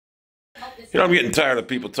You know, I'm getting tired of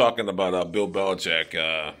people talking about Bill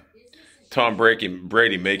Belichick, Tom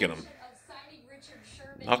Brady making him.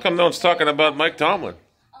 How come no one's talking about Mike Tomlin?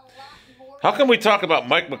 How come we talk about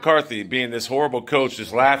Mike McCarthy being this horrible coach,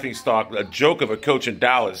 this laughingstock, a joke of a coach in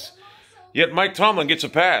Dallas, yet Mike Tomlin gets a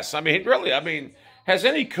pass? I mean, really, has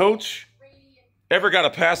any coach ever got a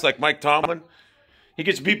pass like Mike Tomlin? He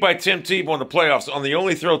gets beat by Tim Tebow in the playoffs on the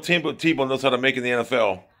only throw Tebow knows how to make in the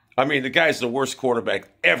NFL. I mean, the guy's the worst quarterback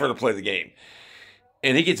ever to play the game.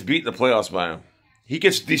 And he gets beat in the playoffs by him. He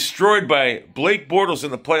gets destroyed by Blake Bortles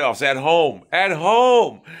in the playoffs at home. At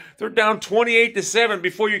home. They're down 28-7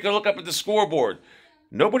 before you can look up at the scoreboard.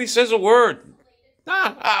 Nobody says a word.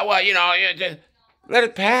 Well, you know, let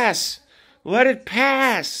it pass. Let it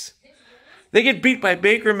pass. They get beat by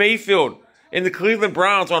Baker Mayfield in the Cleveland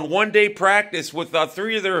Browns on one-day practice with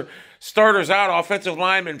 3 of their starters out, offensive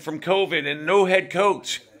linemen from COVID, and no head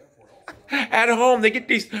coach. At home, they get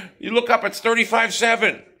these, you look up, it's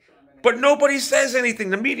 35-7. But nobody says anything.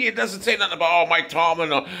 The media doesn't say nothing about, Mike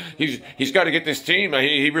Tomlin, he's got to get this team.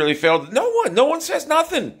 He really failed. No one says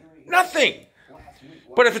nothing. Nothing.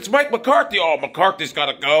 But if it's Mike McCarthy, McCarthy's got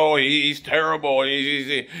to go. He's terrible.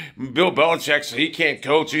 Bill Belichick, he can't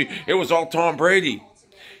coach. It was all Tom Brady.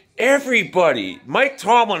 Everybody, Mike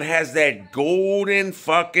Tomlin has that golden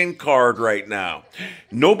fucking card right now.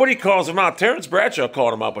 Nobody calls him out. Terrence Bradshaw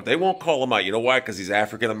called him out, but they won't call him out. You know why? Because he's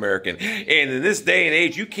African-American. And in this day and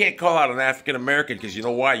age, you can't call out an African-American because you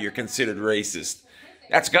know why? You're considered racist.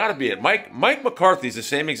 That's got to be it. Mike McCarthy's the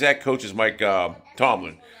same exact coach as Mike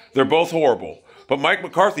Tomlin. They're both horrible. But Mike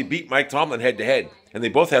McCarthy beat Mike Tomlin head-to-head, and they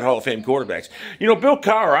both had Hall of Fame quarterbacks. You know, Bill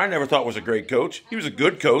Cowher, I never thought was a great coach. He was a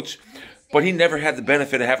good coach. But he never had the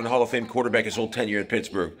benefit of having a Hall of Fame quarterback his whole tenure in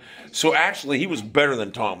Pittsburgh. So actually, he was better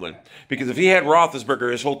than Tomlin. Because if he had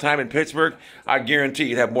Roethlisberger his whole time in Pittsburgh, I guarantee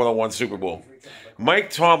he'd have more than one Super Bowl.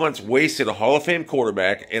 Mike Tomlin's wasted a Hall of Fame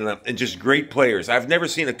quarterback and just great players. I've never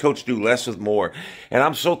seen a coach do less with more. And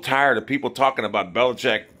I'm so tired of people talking about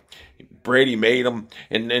Belichick. Brady made him.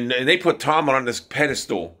 And they put Tomlin on this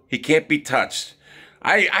pedestal. He can't be touched.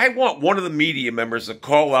 I want one of the media members to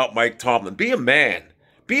call out Mike Tomlin. Be a man.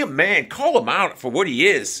 Be a man. Call him out for what he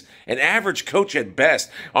is. An average coach at best.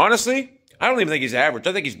 Honestly, I don't even think he's average.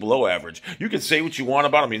 I think he's below average. You can say what you want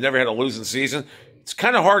about him. He's never had a losing season. It's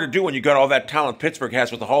kind of hard to do when you got all that talent Pittsburgh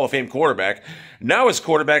has with the Hall of Fame quarterback. Now his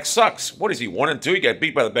quarterback sucks. What is he, 1-2? He got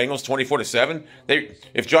beat by the Bengals 24-7.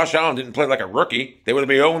 If Josh Allen didn't play like a rookie, they would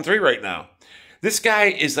be 0-3 right now. This guy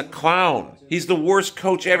is a clown. He's the worst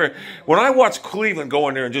coach ever. When I watched Cleveland go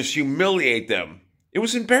in there and just humiliate them, it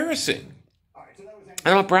was embarrassing.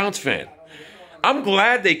 I'm a Browns fan. I'm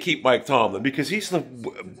glad they keep Mike Tomlin because he's the...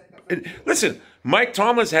 Listen, Mike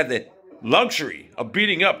Tomlin's had the luxury of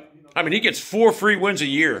beating up. I mean, he gets 4 free wins a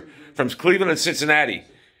year from Cleveland and Cincinnati.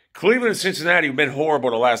 Cleveland and Cincinnati have been horrible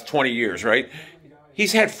the last 20 years, right?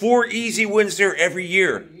 He's had 4 easy wins there every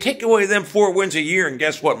year. Take away them 4 wins a year, and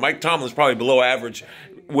guess what? Mike Tomlin's probably below average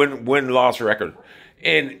win-loss record.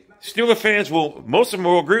 And Steelers fans most of them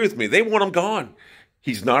will agree with me. They want him gone.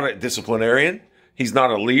 He's not a disciplinarian. He's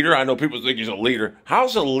not a leader. I know people think he's a leader.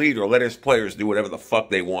 How's a leader let his players do whatever the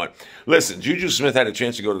fuck they want? Listen, Juju Smith had a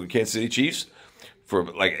chance to go to the Kansas City Chiefs for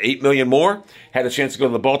like $8 million more. Had a chance to go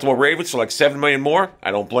to the Baltimore Ravens for like $7 million more.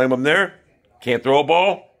 I don't blame him there. Can't throw a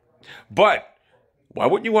ball. But why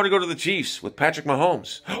wouldn't you want to go to the Chiefs with Patrick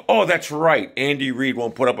Mahomes? Oh, that's right. Andy Reid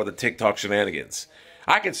won't put up with the TikTok shenanigans.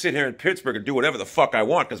 I can sit here in Pittsburgh and do whatever the fuck I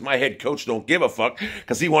want because my head coach don't give a fuck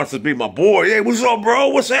because he wants to be my boy. Hey, what's up, bro?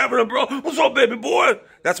 What's happening, bro? What's up, baby boy?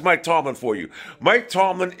 That's Mike Tomlin for you. Mike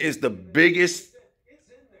Tomlin is the biggest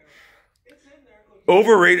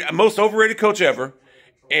most overrated coach ever.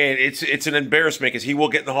 And it's an embarrassment because he will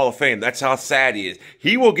get in the Hall of Fame. That's how sad he is.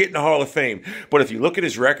 He will get in the Hall of Fame. But if you look at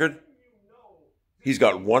his record, he's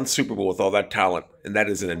got 1 Super Bowl with all that talent, and that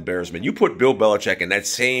is an embarrassment. You put Bill Belichick in that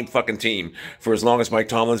same fucking team for as long as Mike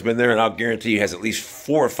Tomlin's been there, and I'll guarantee he has at least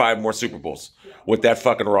 4 or 5 more Super Bowls with that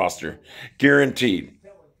fucking roster. Guaranteed.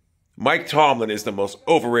 Mike Tomlin is the most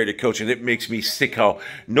overrated coach, and it makes me sick how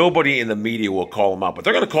nobody in the media will call him out. But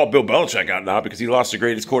they're going to call Bill Belichick out now because he lost the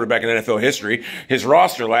greatest quarterback in NFL history. His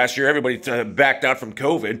roster last year, everybody backed out from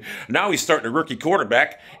COVID. Now he's starting a rookie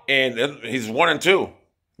quarterback, and he's 1-2.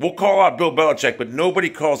 We'll call out Bill Belichick, but nobody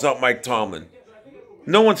calls out Mike Tomlin.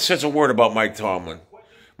 No one says a word about Mike Tomlin.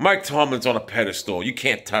 Mike Tomlin's on a pedestal. You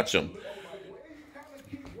can't touch him.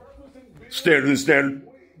 Standard is standard.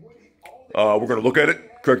 We're going to look at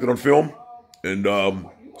it, correct it on film, and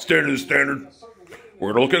standard is standard.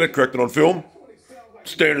 We're going to look at it, correct it on film.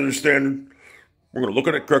 Standard is standard. We're going to look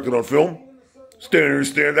at it, correct it on film. Standard is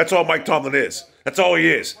standard. That's all Mike Tomlin is. That's all he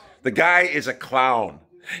is. The guy is a clown.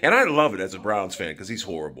 And I love it as a Browns fan because he's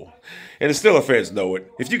horrible. And the Steelers fans know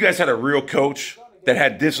it. If you guys had a real coach that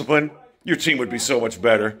had discipline, your team would be so much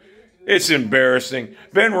better. It's embarrassing.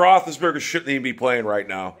 Ben Roethlisberger shouldn't even be playing right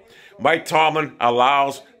now. Mike Tomlin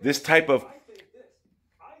allows this type of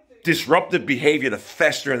disruptive behavior to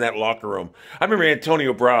fester in that locker room. I remember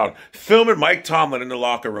Antonio Brown filming Mike Tomlin in the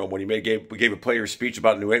locker room when he gave a player speech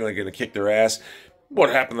about New England going to kick their ass.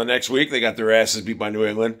 What happened the next week? They got their asses beat by New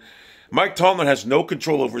England. Mike Tomlin has no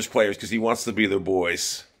control over his players because he wants to be their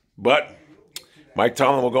boys. But Mike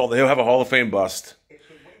Tomlin will go, he'll have a Hall of Fame bust.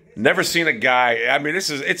 Never seen a guy, I mean,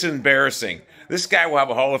 it's embarrassing. This guy will have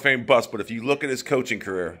a Hall of Fame bust, but if you look at his coaching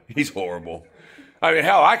career, he's horrible. I mean,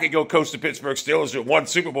 hell, I could go coach the Pittsburgh Steelers with one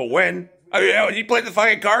Super Bowl win. I mean, hell, he played the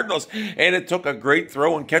fucking Cardinals, and it took a great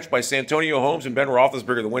throw and catch by Santonio Holmes and Ben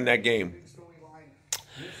Roethlisberger to win that game.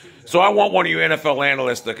 So I want one of you NFL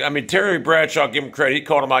analysts to, I mean, Terry Bradshaw, give him credit, he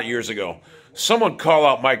called him out years ago. Someone call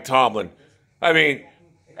out Mike Tomlin. I mean,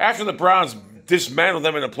 after the Browns dismantled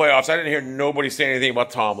them in the playoffs, I didn't hear nobody say anything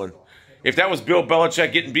about Tomlin. If that was Bill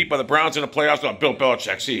Belichick getting beat by the Browns in the playoffs, no, Bill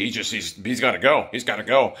Belichick, see, he's got to go. He's got to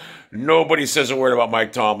go. Nobody says a word about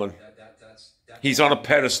Mike Tomlin. He's on a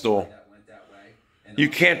pedestal. You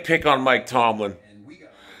can't pick on Mike Tomlin.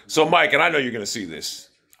 So, Mike, and I know you're going to see this.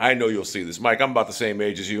 I know you'll see this. Mike, I'm about the same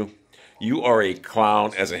age as you. You are a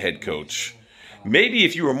clown as a head coach. Maybe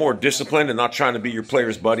if you were more disciplined and not trying to be your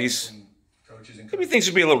players' buddies, maybe things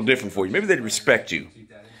would be a little different for you. Maybe they'd respect you.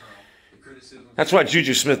 That's why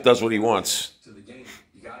Juju Smith does what he wants.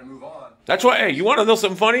 That's why, hey, you want to know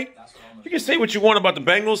something funny? You can say what you want about the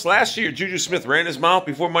Bengals. Last year, Juju Smith ran his mouth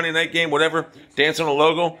before Monday night game, whatever, dancing on the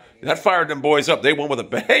logo. That fired them boys up. They went with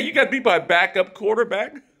a, hey, you got beat by a backup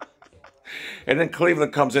quarterback? And then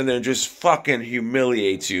Cleveland comes in there and just fucking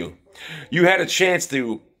humiliates you. You had a chance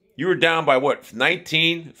to, you were down by what,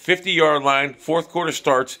 19, 50-yard line, fourth quarter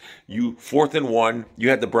starts, you 4th and 1, you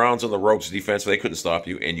had the Browns on the ropes defense, so they couldn't stop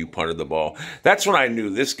you, and you punted the ball. That's when I knew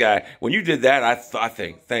this guy, when you did that, I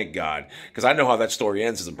think, thank God, because I know how that story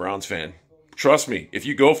ends as a Browns fan. Trust me, if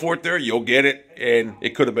you go for it there, you'll get it, and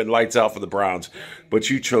it could have been lights out for the Browns, but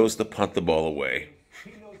you chose to punt the ball away.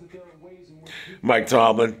 Mike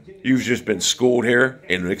Tomlin, you've just been schooled here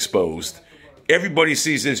and exposed. Everybody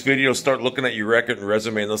sees this video, start looking at your record and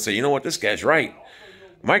resume, and they'll say, you know what, this guy's right.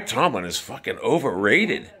 Mike Tomlin is fucking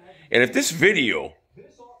overrated. And if this video,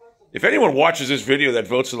 if anyone watches this video that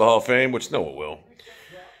votes for the Hall of Fame, which no one will,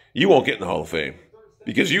 you won't get in the Hall of Fame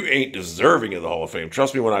because you ain't deserving of the Hall of Fame.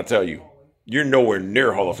 Trust me when I tell you, you're nowhere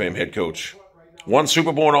near Hall of Fame head coach. One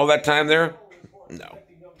Super Bowl and all that time there? No.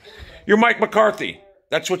 You're Mike McCarthy.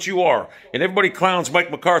 That's what you are. And everybody clowns Mike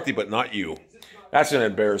McCarthy, but not you. That's an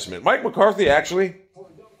embarrassment. Mike McCarthy, actually,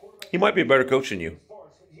 he might be a better coach than you.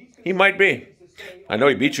 He might be. I know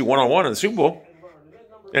he beat you one-on-one in the Super Bowl.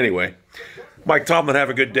 Anyway, Mike Tomlin, have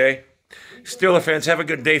a good day. Steelers fans, have a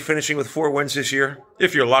good day finishing with 4 wins this year,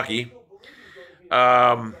 if you're lucky.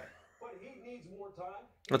 That's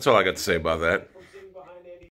all I got to say about that.